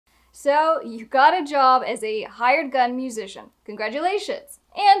So you got a job as a hired gun musician. Congratulations.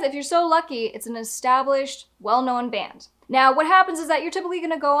 And if you're so lucky, it's an established, well-known band. Now, what happens is that you're typically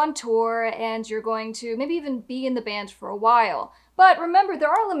going to go on tour and you're going to maybe even be in the band for a while. But remember,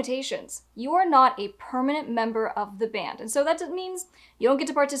 there are limitations. You are not a permanent member of the band. And so that means you don't get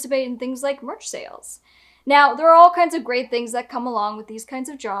to participate in things like merch sales. Now, there are all kinds of great things that come along with these kinds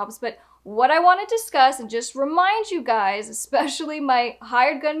of jobs, but what I want to discuss and just remind you guys, especially my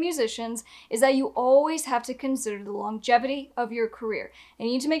hired gun musicians, is that you always have to consider the longevity of your career. And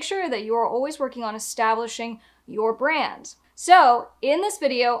you need to make sure that you are always working on establishing your brand. So, in this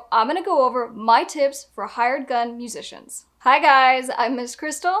video, I'm going to go over my tips for hired gun musicians. Hi guys, I'm Miss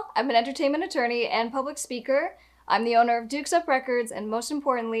Krystle. I'm an entertainment attorney and public speaker. I'm the owner of Dukes Up Records, and most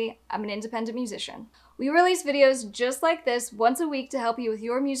importantly, I'm an independent musician. We release videos just like this once a week to help you with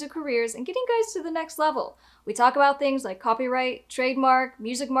your music careers and getting guys to the next level. We talk about things like copyright, trademark,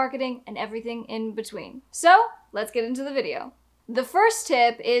 music marketing, and everything in between. So, let's get into the video. The first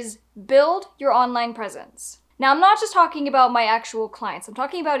tip is build your online presence. Now, I'm not just talking about my actual clients. I'm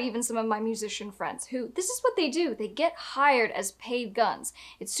talking about even some of my musician friends who, this is what they do. They get hired as paid guns.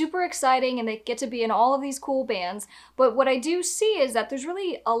 It's super exciting and they get to be in all of these cool bands. But what I do see is that there's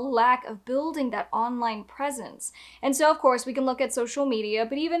really a lack of building that online presence. And so, of course, we can look at social media,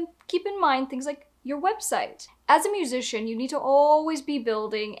 but even keep in mind things like your website. As a musician, you need to always be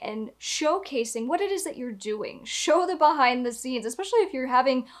building and showcasing what it is that you're doing. Show the behind the scenes, especially if you're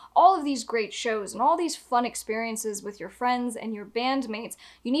having all of these great shows and all these fun experiences with your friends and your bandmates.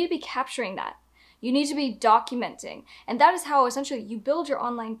 You need to be capturing that. You need to be documenting. And that is how essentially you build your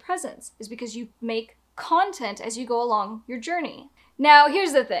online presence, is because you make content as you go along your journey. Now,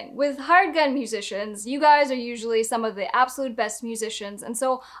 here's the thing. With hired gun musicians, you guys are usually some of the absolute best musicians, and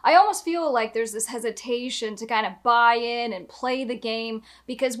so I almost feel like there's this hesitation to kind of buy in and play the game,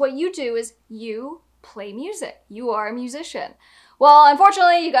 because what you do is you play music. You are a musician. Well,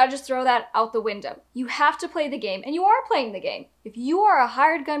 unfortunately, you gotta just throw that out the window. You have to play the game, and you are playing the game. If you are a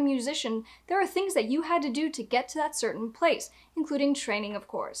hired gun musician, there are things that you had to do to get to that certain place, including training, of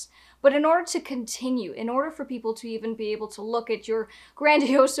course. But in order to continue, in order for people to even be able to look at your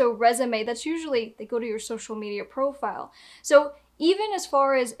grandioso resume, that's usually, they go to your social media profile. So even as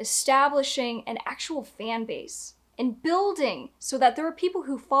far as establishing an actual fan base, and building so that there are people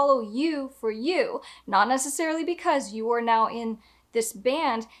who follow you for you, not necessarily because you are now in this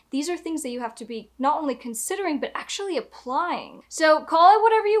band, these are things that you have to be not only considering, but actually applying. So call it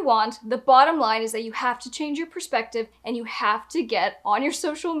whatever you want. The bottom line is that you have to change your perspective and you have to get on your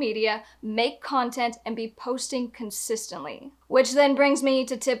social media, make content, and be posting consistently. Which then brings me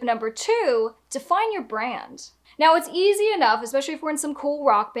to tip number 2, define your brand. Now, it's easy enough, especially if we're in some cool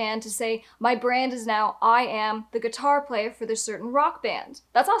rock band, to say, my brand is now, I am the guitar player for this certain rock band.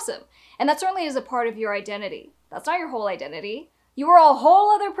 That's awesome. And that certainly is a part of your identity. That's not your whole identity. You were a whole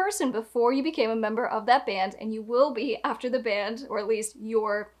other person before you became a member of that band, and you will be after the band, or at least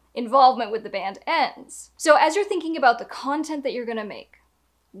your involvement with the band ends. So as you're thinking about the content that you're gonna make,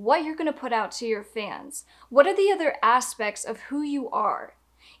 what you're gonna put out to your fans, what are the other aspects of who you are?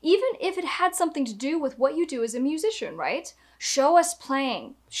 Even if it had something to do with what you do as a musician, right? Show us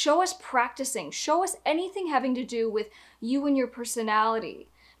playing, show us practicing, show us anything having to do with you and your personality.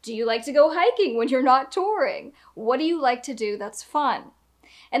 Do you like to go hiking when you're not touring? What do you like to do that's fun?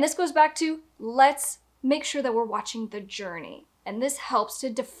 And this goes back to, let's make sure that we're watching the journey. And this helps to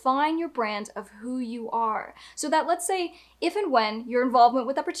define your brand of who you are. So that, let's say, if and when your involvement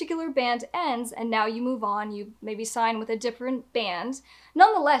with that particular band ends and now you move on, you maybe sign with a different band,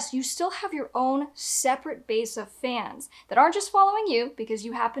 nonetheless, you still have your own separate base of fans that aren't just following you because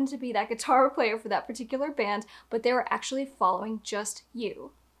you happen to be that guitar player for that particular band, but they are actually following just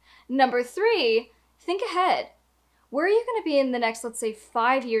you. Number 3, think ahead. Where are you going to be in the next, let's say,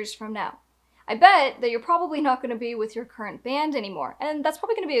 5 years from now? I bet that you're probably not going to be with your current band anymore, and that's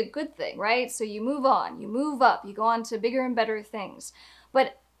probably going to be a good thing, right? So you move on, you move up, you go on to bigger and better things.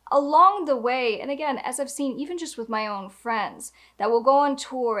 But along the way, and again, as I've seen even just with my own friends, that will go on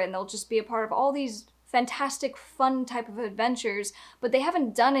tour and they'll just be a part of all these fantastic, fun type of adventures, but they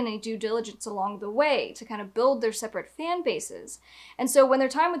haven't done any due diligence along the way to kind of build their separate fan bases. And so when their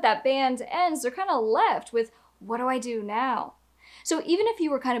time with that band ends, they're kind of left with, what do I do now? So even if you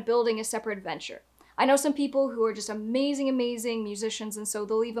were kind of building a separate venture, I know some people who are just amazing, amazing musicians, and so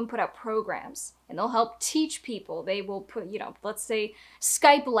they'll even put out programs and they'll help teach people. They will put, let's say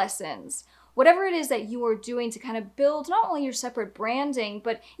Skype lessons, whatever it is that you are doing to kind of build not only your separate branding,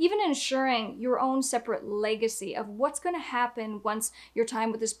 but even ensuring your own separate legacy of what's going to happen once your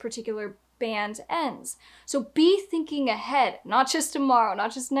time with this particular band ends. So be thinking ahead, not just tomorrow,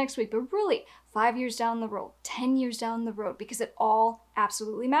 not just next week, but really 5 years down the road, 10 years down the road, because it all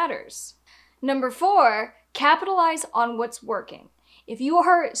absolutely matters. Number 4, capitalize on what's working. If you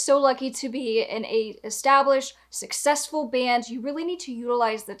are so lucky to be in a established, successful band, you really need to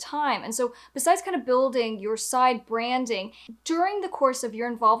utilize the time. And so besides kind of building your side branding, during the course of your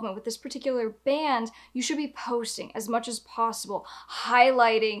involvement with this particular band, you should be posting as much as possible,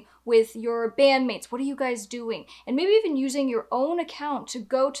 highlighting with your bandmates, what are you guys doing? And maybe even using your own account to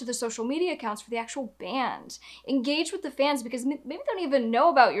go to the social media accounts for the actual band. Engage with the fans because maybe they don't even know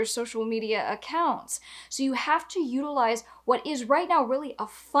about your social media accounts. So you have to utilize what is right now really a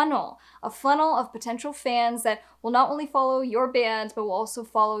funnel of potential fans that will not only follow your band, but will also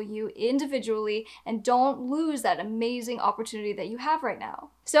follow you individually, and don't lose that amazing opportunity that you have right now.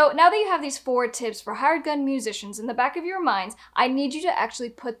 So now that you have these 4 tips for hired gun musicians in the back of your minds, I need you to actually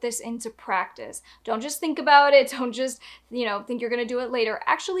put this into practice. Don't just think about it, don't just, think you're gonna do it later.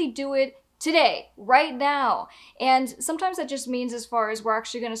 Actually do it today, right now. And sometimes that just means as far as we're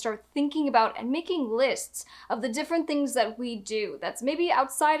actually going to start thinking about and making lists of the different things that we do that's maybe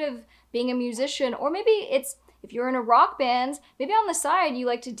outside of being a musician, or maybe it's, if you're in a rock band, maybe on the side you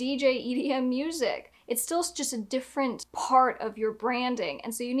like to DJ EDM music. It's still just a different part of your branding.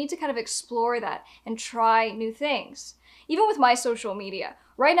 And so you need to kind of explore that and try new things. Even with my social media,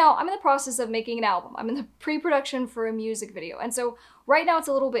 right now I'm in the process of making an album. I'm in the pre-production for a music video. And so right now it's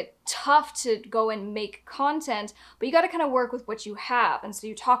a little bit tough to go and make content, but you got to kind of work with what you have. And so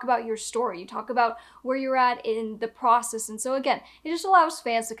you talk about your story, you talk about where you're at in the process. And so again, it just allows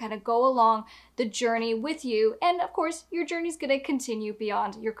fans to kind of go along the journey with you. And of course, your journey's going to continue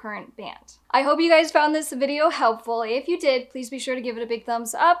beyond your current band. I hope you guys found this video helpful. If you did, please be sure to give it a big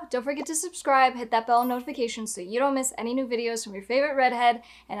thumbs up. Don't forget to subscribe, hit that bell notification so you don't miss any new videos from your favorite redhead.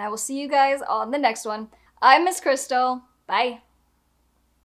 And I will see you guys on the next one. I'm Miss Krystle. Bye.